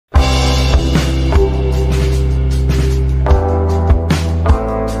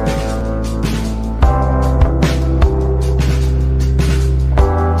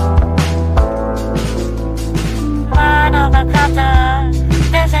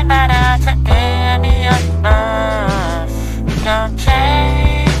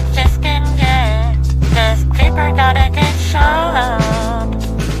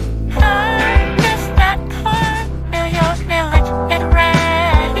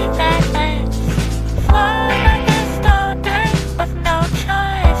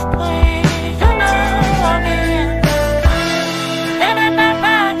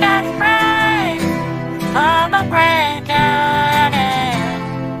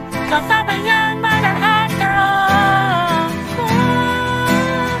'Cause I'm a young mother after all.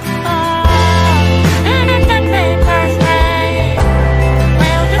 And if the papers rain,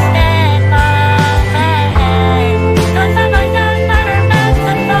 will you stand my way? 'Cause I'm a young mother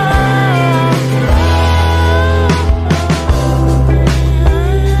after all.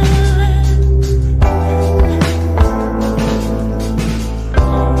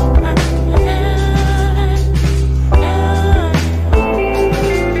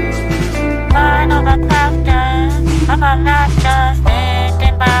 I'm not just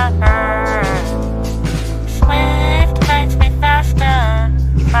thinking about her. Swift makes me faster.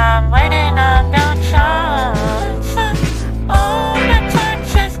 I'm waiting on no chance. All the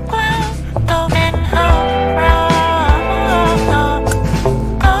torches glow, going home wrong.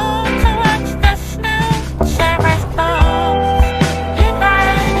 Go to watch the snow, shivers bones.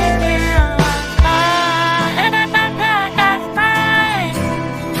 Inviting you on, and I'm not back as bright.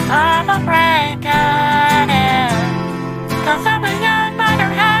 I'm a break. 'Cause I'm a young